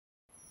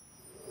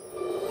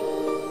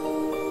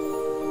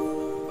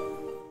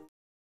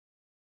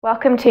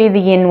Welcome to the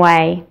Yin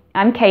Way.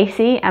 I'm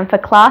Casey, and for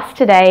class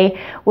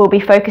today we'll be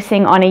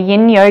focusing on a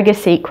Yin yoga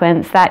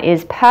sequence that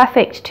is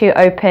perfect to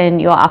open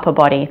your upper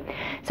body.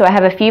 So I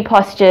have a few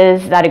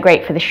postures that are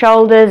great for the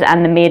shoulders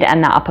and the mid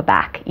and the upper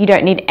back. You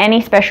don't need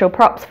any special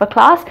props for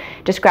class,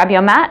 just grab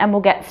your mat and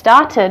we'll get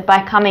started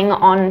by coming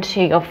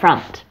onto your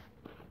front.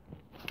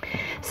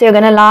 So you're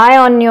going to lie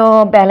on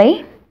your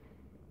belly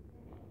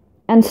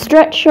and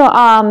stretch your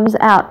arms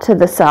out to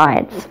the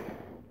sides.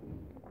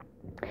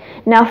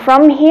 Now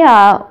from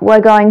here,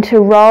 we're going to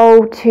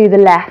roll to the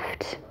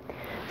left.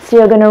 So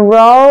you're going to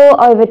roll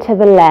over to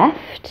the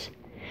left,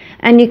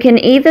 and you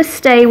can either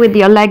stay with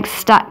your legs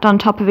stacked on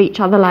top of each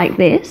other like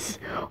this,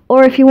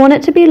 or if you want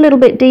it to be a little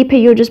bit deeper,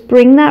 you'll just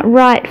bring that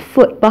right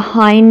foot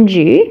behind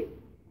you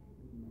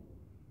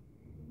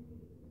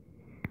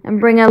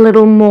and bring a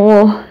little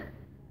more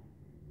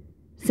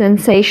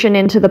sensation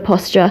into the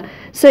posture.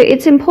 So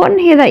it's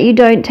important here that you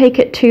don't take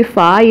it too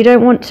far. You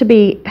don't want to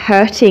be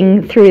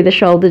hurting through the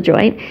shoulder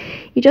joint.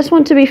 You just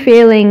want to be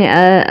feeling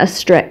a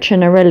stretch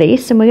and a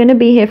release, and we're going to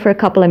be here for a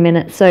couple of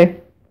minutes, so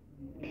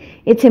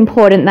it's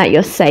important that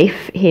you're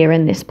safe here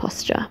in this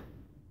posture.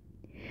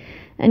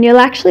 And you'll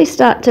actually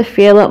start to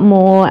feel it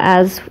more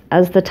as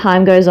the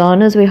time goes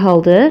on, as we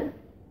hold it.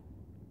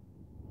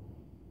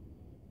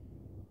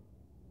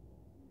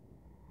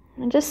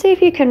 And just see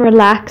if you can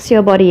relax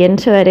your body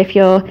into it. If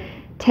you're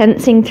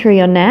tensing through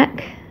your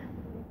neck,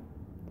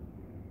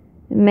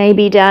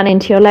 maybe down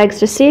into your legs,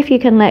 just see if you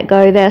can let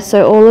go there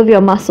so all of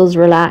your muscles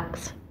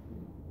relax.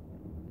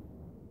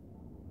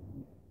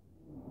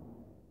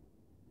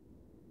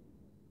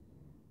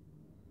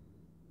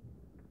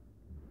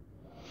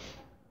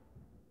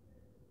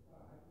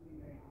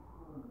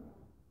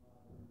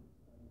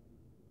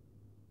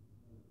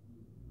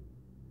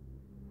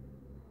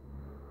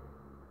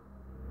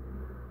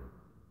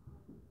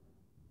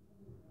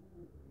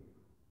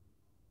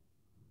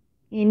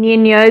 In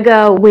Yin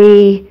Yoga,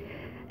 we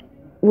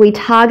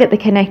target the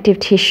connective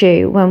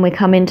tissue when we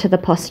come into the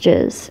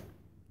postures.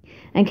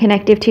 And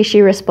connective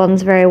tissue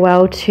responds very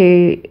well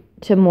to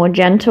more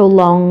gentle,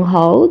 long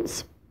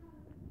holds.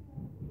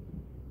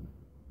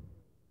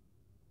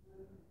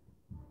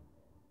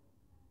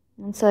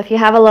 And so if you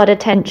have a lot of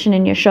tension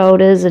in your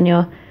shoulders and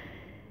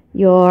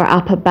your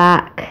upper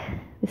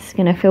back, this is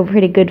going to feel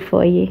pretty good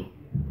for you.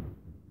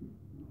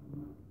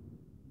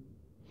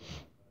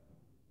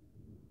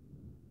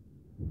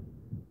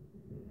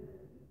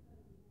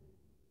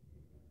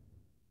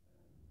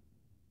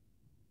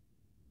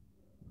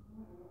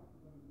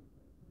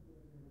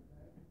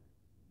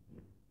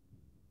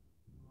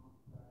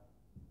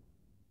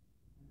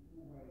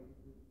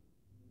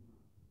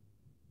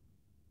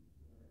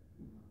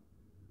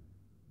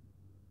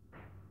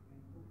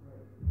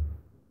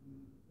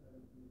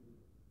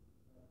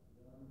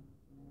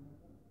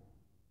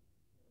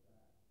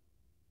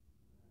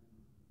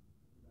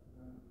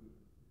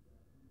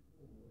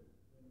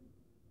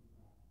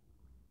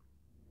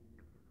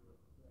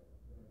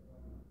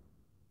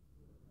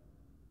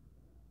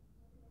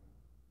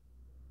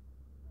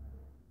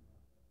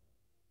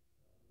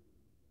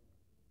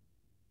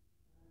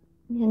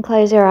 You can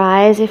close your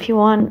eyes if you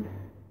want.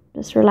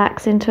 Just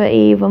relax into it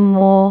even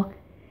more.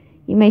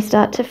 You may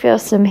start to feel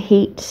some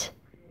heat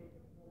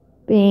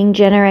being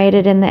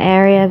generated in the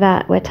area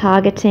that we're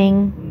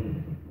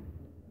targeting.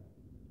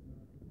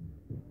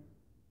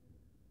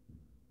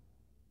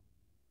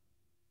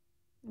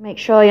 Make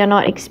sure you're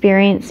not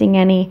experiencing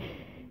any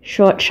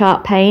short,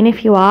 sharp pain.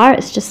 If you are,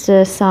 it's just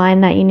a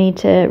sign that you need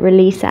to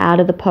release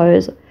out of the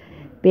pose.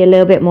 Be a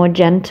little bit more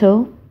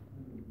gentle.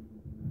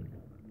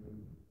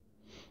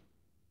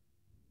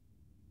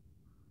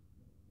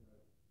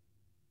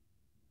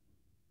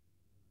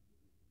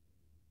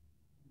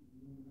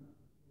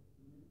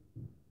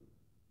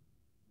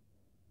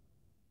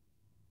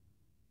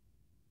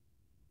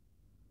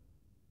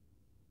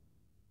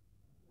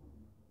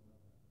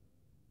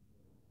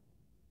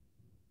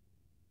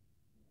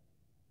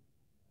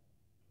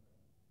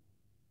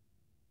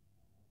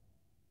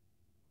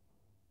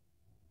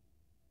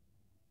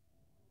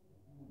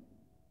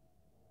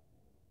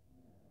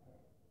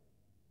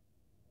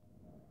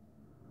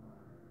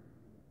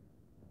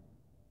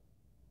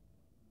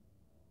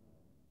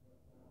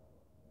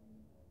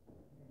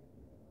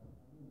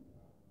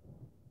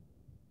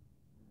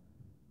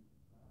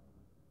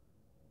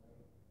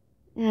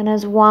 And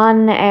as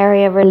one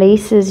area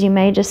releases, you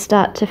may just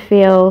start to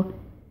feel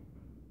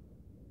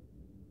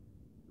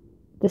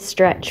the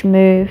stretch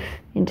move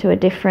into a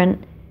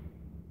different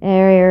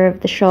area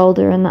of the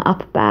shoulder and the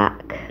upper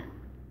back.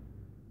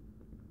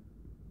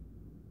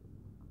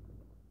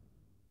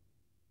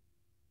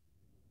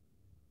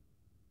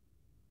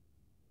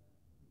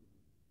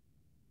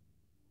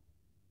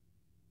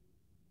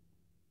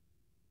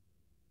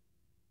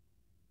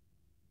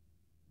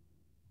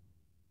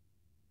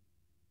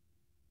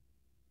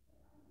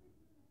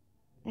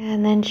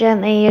 And then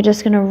gently you're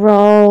just going to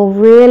roll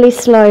really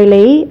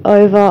slowly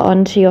over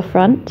onto your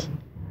front.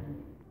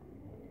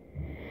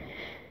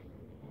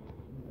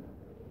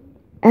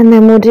 And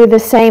then we'll do the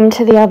same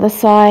to the other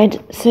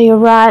side. So your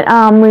right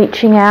arm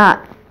reaching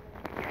out.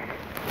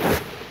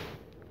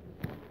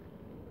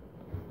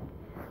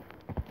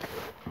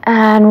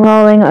 And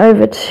rolling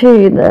over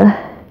to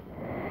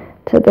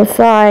the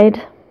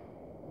side.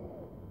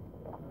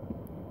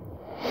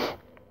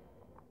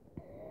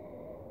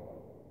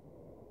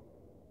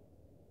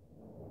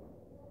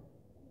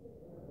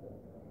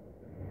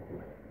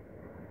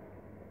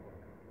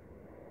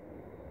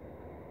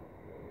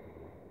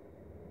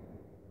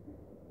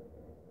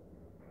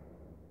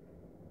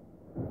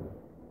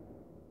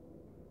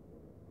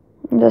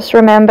 Just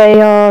remember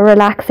you're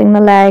relaxing the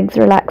legs,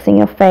 relaxing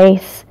your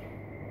face,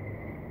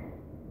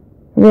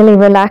 really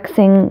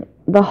relaxing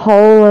the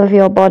whole of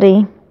your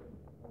body.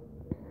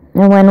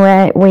 And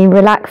when we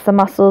relax the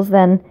muscles,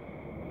 then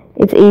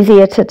it's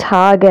easier to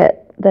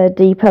target the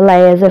deeper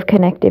layers of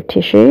connective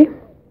tissue.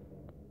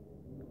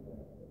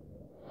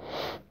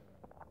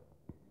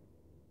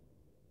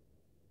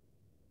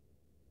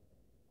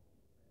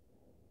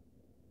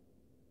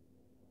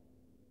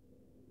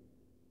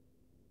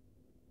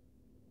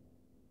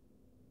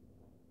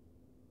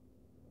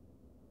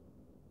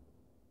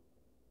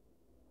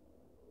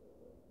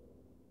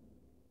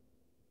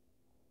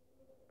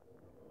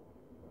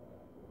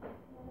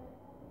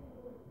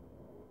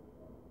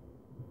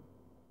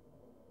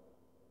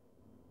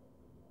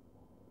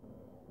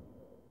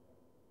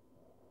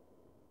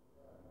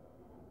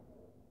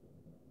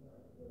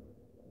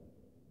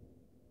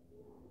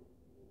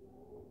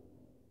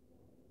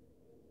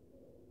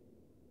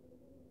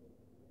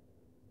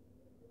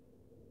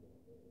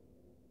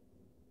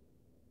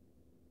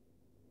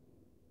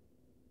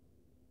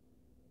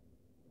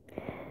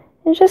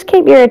 And just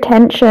keep your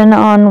attention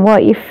on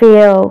what you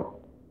feel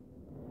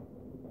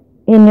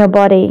in your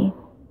body,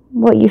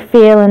 what you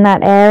feel in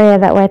that area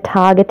that we're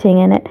targeting.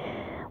 And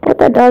what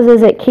that does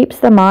is it keeps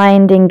the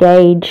mind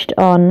engaged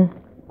on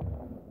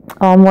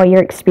what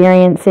you're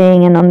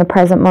experiencing and on the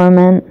present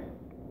moment.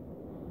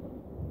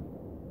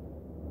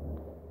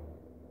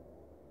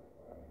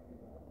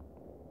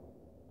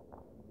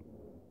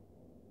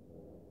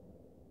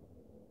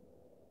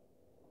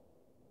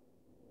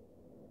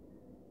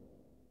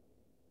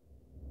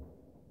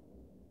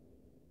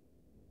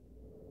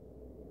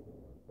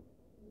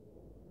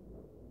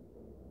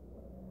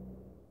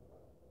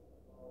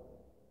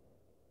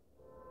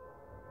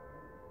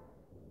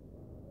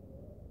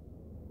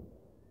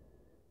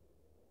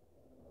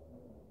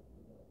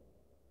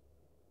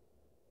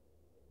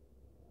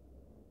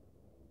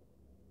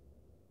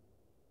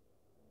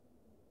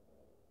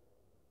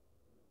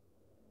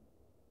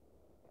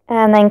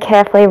 And then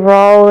carefully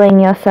rolling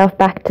yourself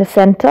back to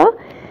center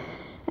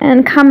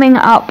and coming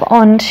up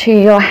onto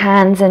your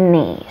hands and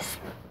knees.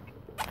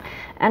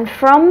 And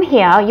from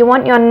here, you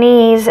want your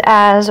knees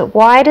as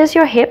wide as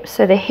your hips,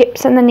 so the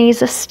hips and the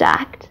knees are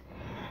stacked.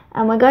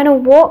 And we're going to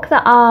walk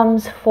the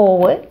arms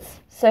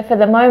forwards. So for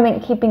the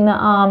moment, keeping the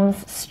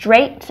arms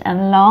straight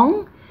and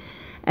long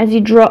as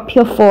you drop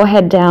your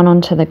forehead down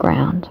onto the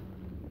ground.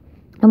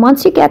 And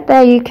once you get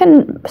there, you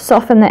can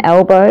soften the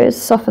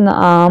elbows, soften the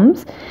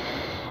arms,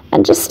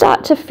 and just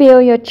start to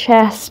feel your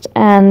chest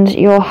and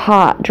your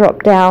heart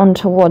drop down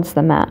towards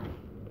the mat.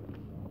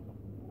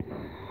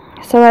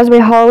 So as we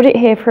hold it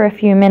here for a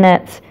few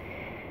minutes,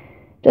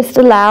 just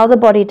allow the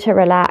body to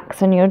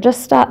relax, and you'll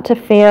just start to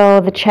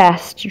feel the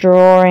chest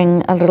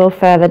drawing a little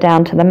further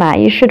down to the mat.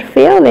 You should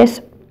feel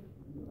this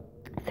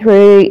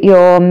through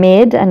your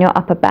mid and your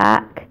upper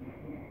back.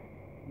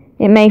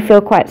 It may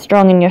feel quite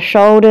strong in your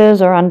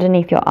shoulders or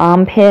underneath your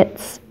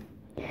armpits.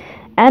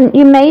 And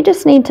you may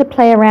just need to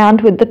play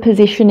around with the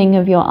positioning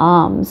of your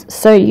arms.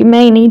 So you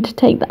may need to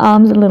take the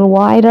arms a little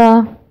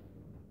wider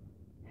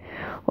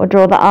or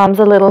draw the arms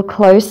a little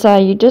closer.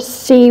 You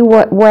just see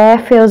where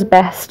feels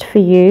best for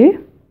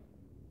you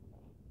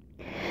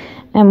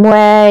and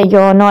where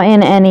you're not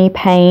in any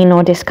pain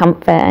or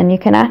discomfort, and you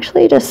can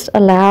actually just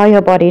allow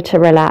your body to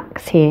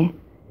relax here.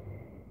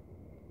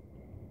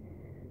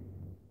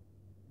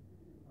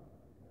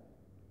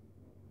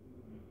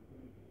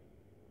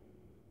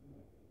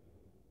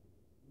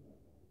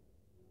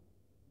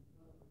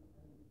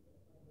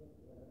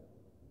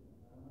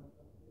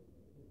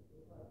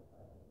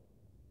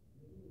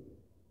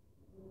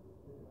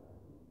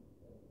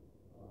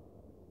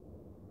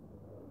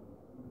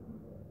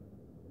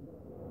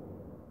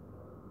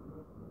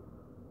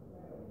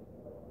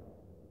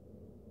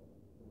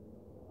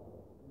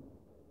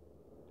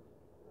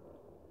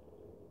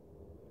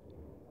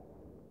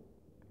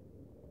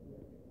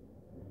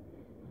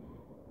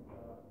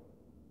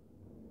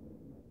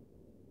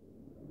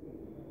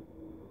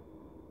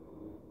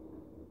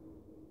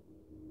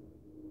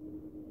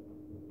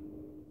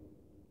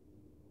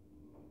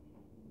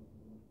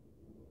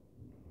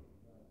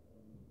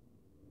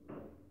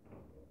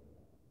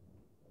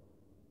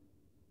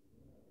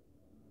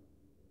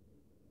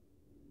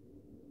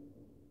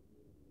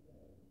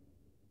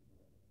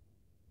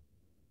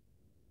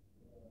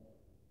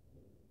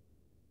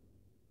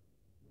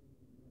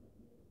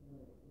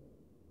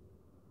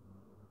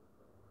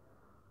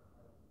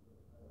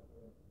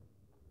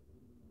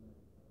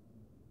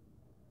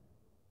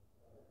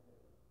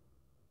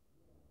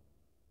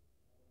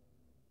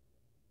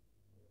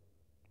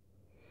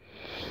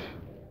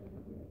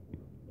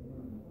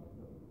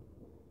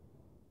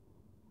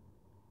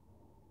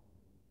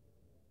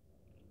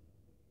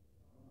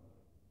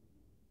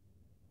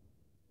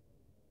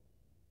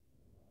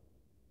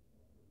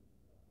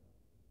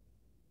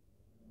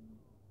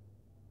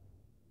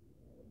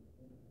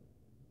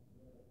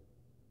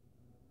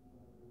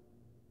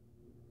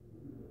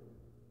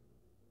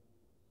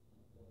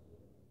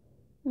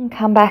 And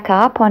come back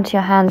up onto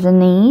your hands and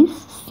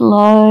knees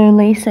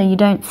slowly so you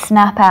don't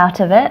snap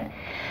out of it.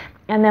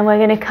 And then we're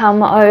going to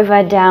come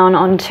over down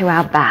onto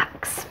our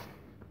backs.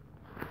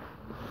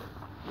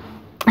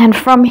 And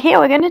from here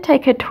we're going to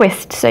take a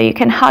twist so you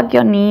can hug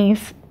your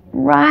knees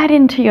right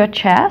into your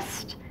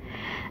chest.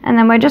 And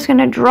then we're just going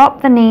to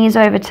drop the knees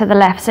over to the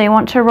left. So you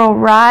want to roll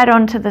right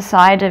onto the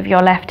side of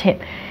your left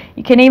hip.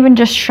 You can even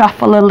just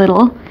shuffle a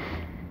little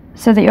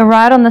so that you're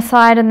right on the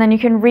side, and then you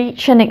can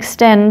reach and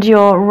extend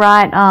your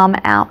right arm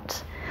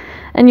out.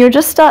 And you'll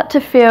just start to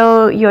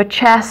feel your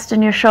chest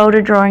and your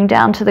shoulder drawing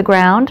down to the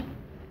ground.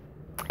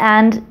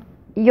 And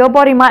your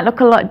body might look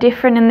a lot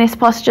different in this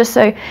posture.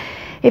 So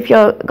if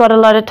you've got a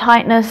lot of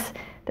tightness,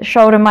 the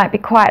shoulder might be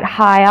quite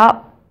high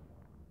up.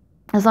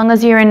 As long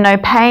as you're in no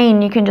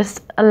pain, you can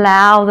just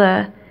allow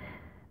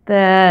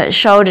the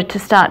shoulder to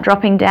start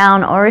dropping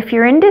down. Or if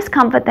you're in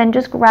discomfort, then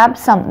just grab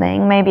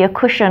something, maybe a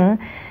cushion,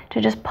 to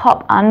just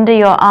pop under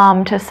your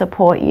arm to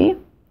support you.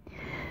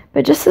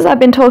 But just as I've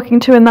been talking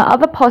to in the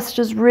other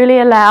postures, really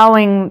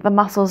allowing the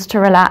muscles to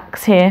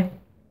relax here.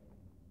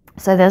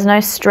 So there's no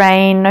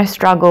strain, no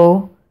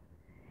struggle.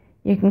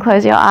 You can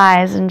close your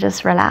eyes and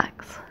just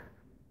relax.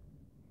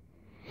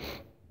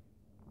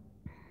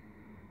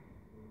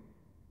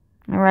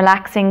 And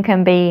relaxing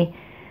can be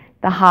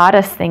the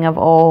hardest thing of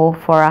all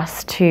for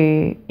us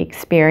to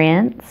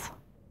experience.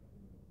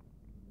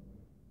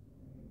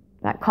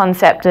 That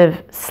concept of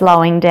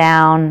slowing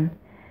down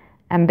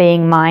and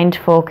being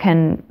mindful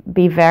can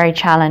be very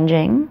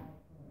challenging.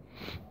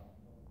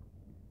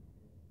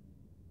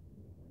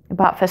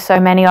 But for so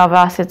many of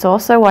us, it's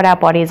also what our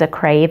bodies are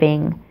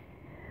craving,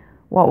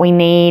 what we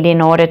need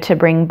in order to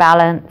bring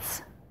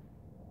balance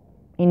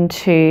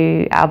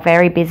into our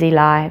very busy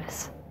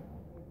lives.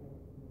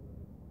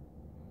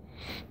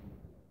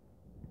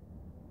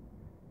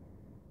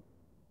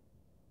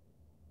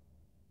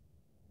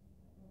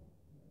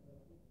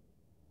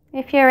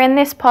 If you're in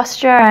this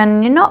posture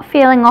and you're not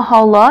feeling a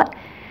whole lot,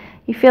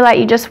 you feel like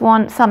you just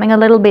want something a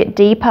little bit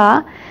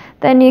deeper,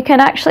 then you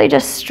can actually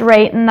just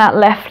straighten that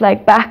left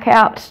leg back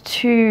out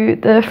to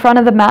the front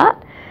of the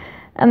mat,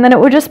 and then it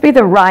will just be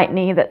the right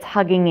knee that's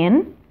hugging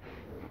in,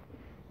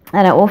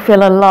 and it will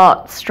feel a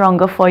lot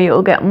stronger for you.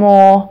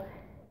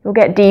 You'll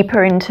get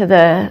deeper into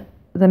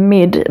the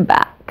mid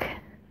back.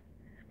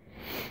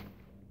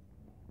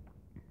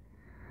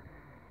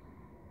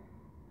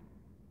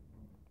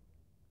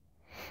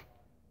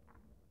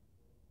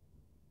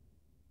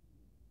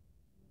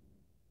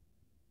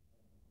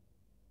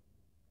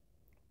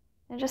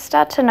 And just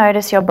start to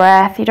notice your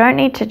breath. You don't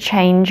need to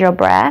change your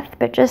breath,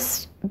 but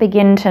just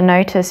begin to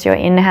notice your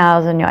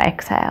inhales and your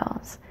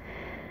exhales.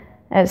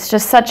 It's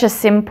just such a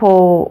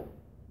simple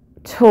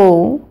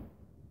tool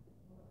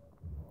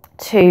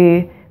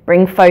to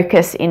bring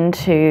focus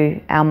into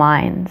our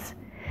minds.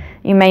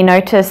 You may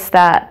notice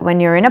that when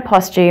you're in a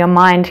posture, your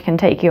mind can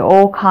take you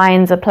all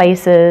kinds of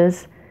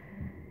places.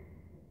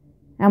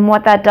 And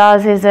what that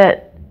does is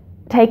it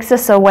takes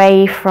us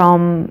away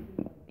from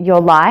your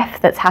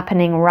life that's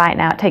happening right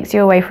now. It takes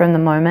you away from the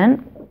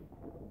moment.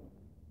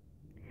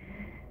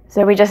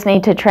 So we just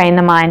need to train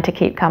the mind to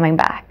keep coming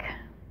back.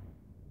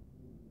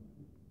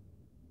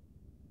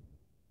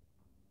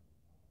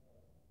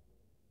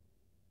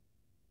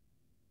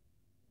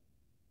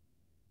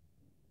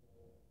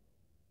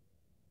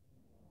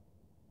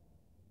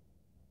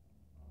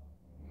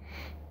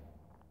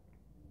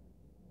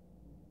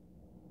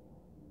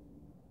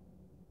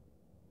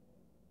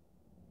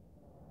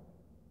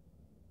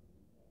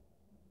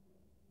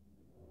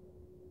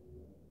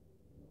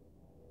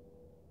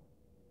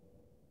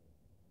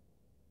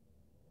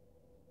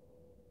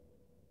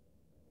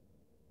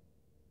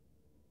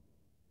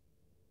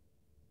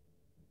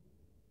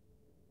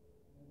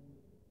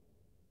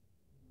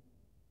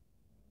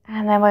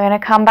 And then we're going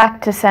to come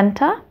back to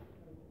center,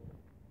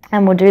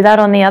 and we'll do that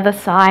on the other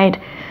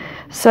side.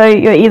 So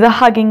you're either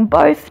hugging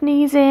both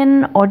knees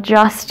in or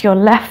just your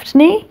left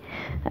knee,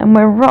 and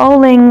we're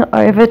rolling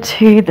over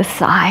to the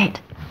side.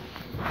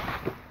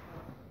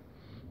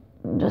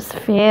 Just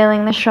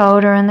feeling the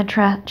shoulder and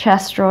the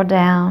chest draw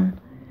down,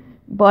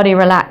 body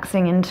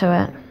relaxing into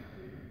it.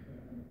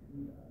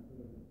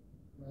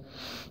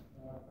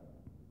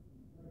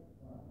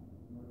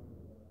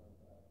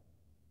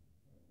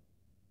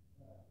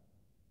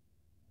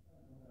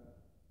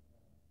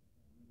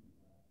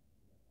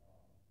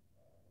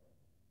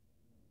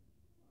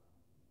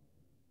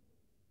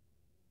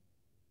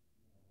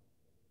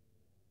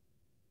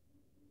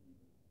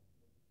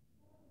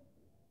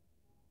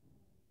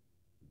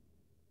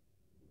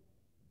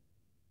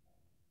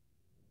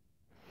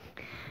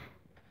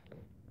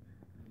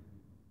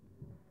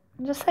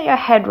 Just let your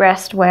head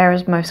rest where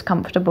is most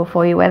comfortable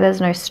for you, where there's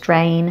no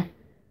strain.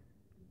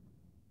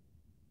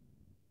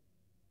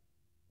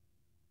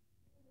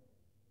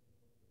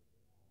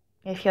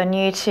 If you're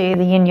new to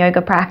the yin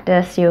yoga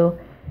practice, you'll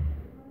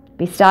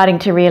be starting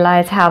to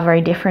realize how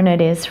very different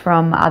it is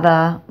from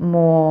other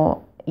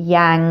more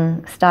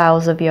yang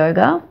styles of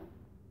yoga.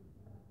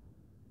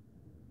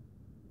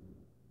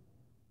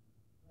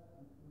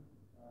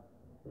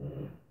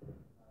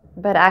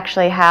 but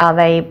actually how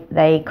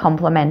they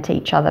complement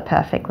each other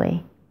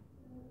perfectly.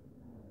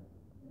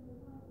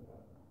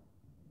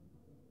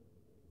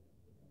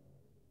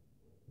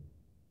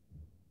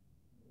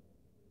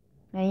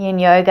 Yin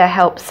yoga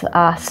helps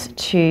us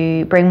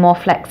to bring more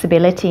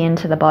flexibility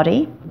into the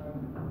body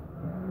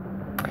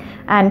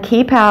and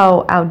keep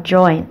our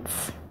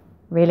joints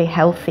really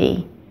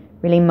healthy,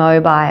 really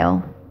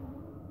mobile.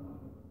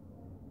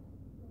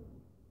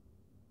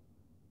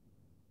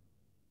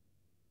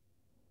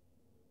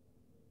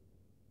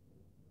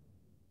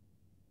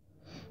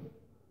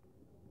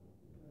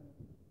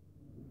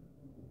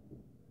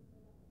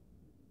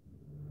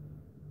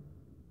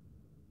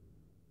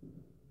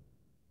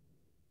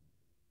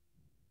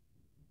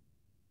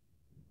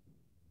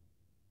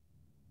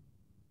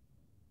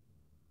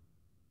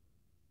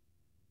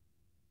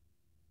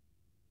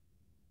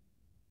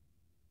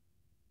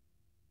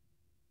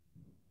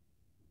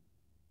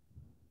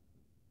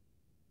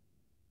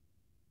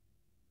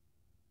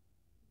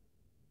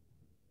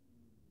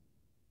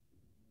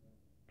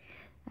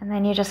 And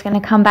then you're just going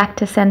to come back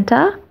to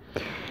center,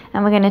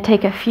 and we're going to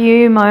take a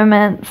few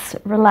moments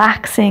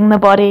relaxing the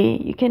body.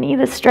 You can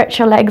either stretch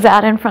your legs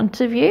out in front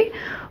of you,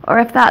 or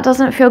if that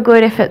doesn't feel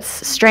good, if it's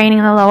straining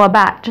the lower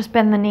back, just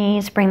bend the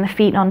knees, bring the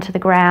feet onto the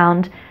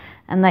ground,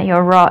 and let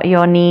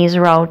your knees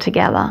roll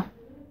together.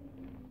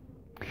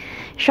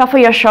 Shuffle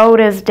your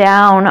shoulders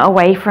down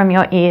away from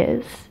your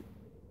ears.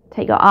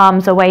 Take your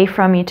arms away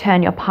from you,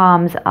 turn your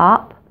palms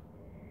up,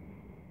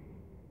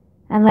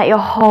 and let your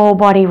whole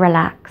body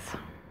relax.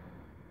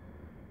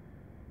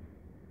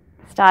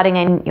 Starting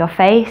in your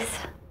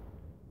face,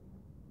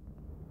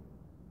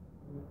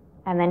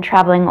 and then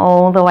traveling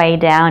all the way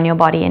down your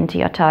body into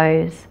your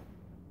toes.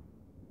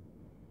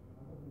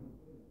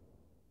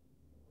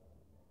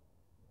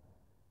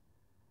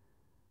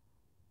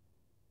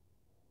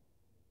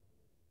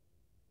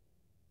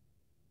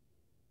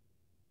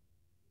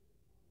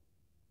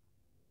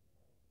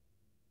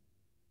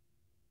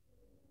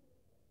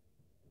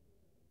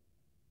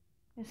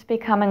 Just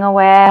becoming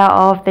aware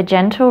of the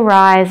gentle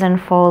rise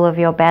and fall of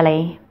your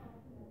belly,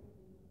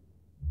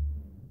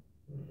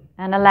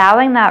 and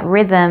allowing that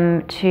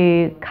rhythm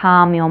to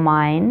calm your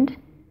mind.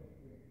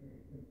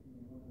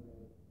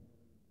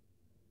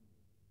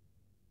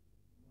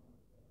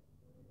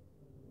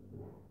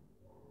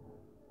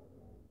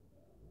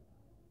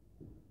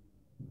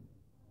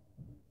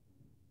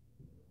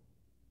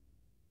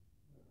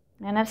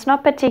 And it's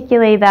not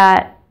particularly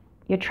that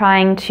you're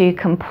trying to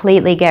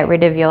completely get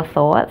rid of your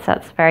thoughts.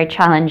 That's a very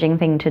challenging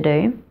thing to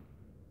do.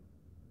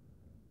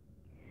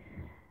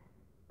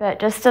 But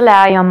just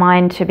allow your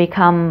mind to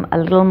become a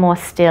little more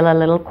still, a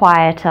little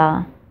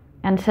quieter,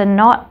 and to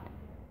not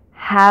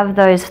have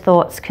those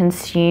thoughts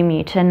consume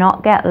you, to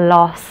not get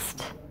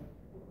lost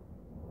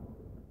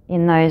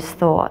in those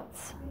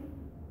thoughts.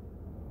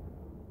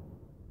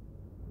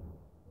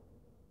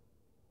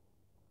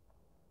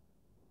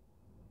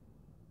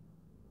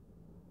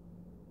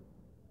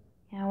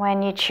 And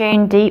when you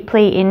tune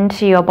deeply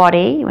into your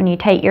body, when you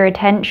take your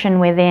attention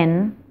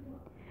within,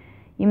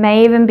 you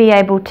may even be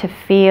able to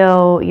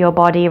feel your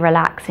body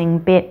relaxing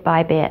bit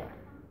by bit.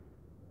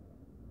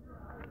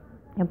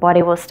 Your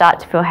body will start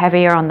to feel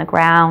heavier on the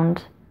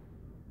ground.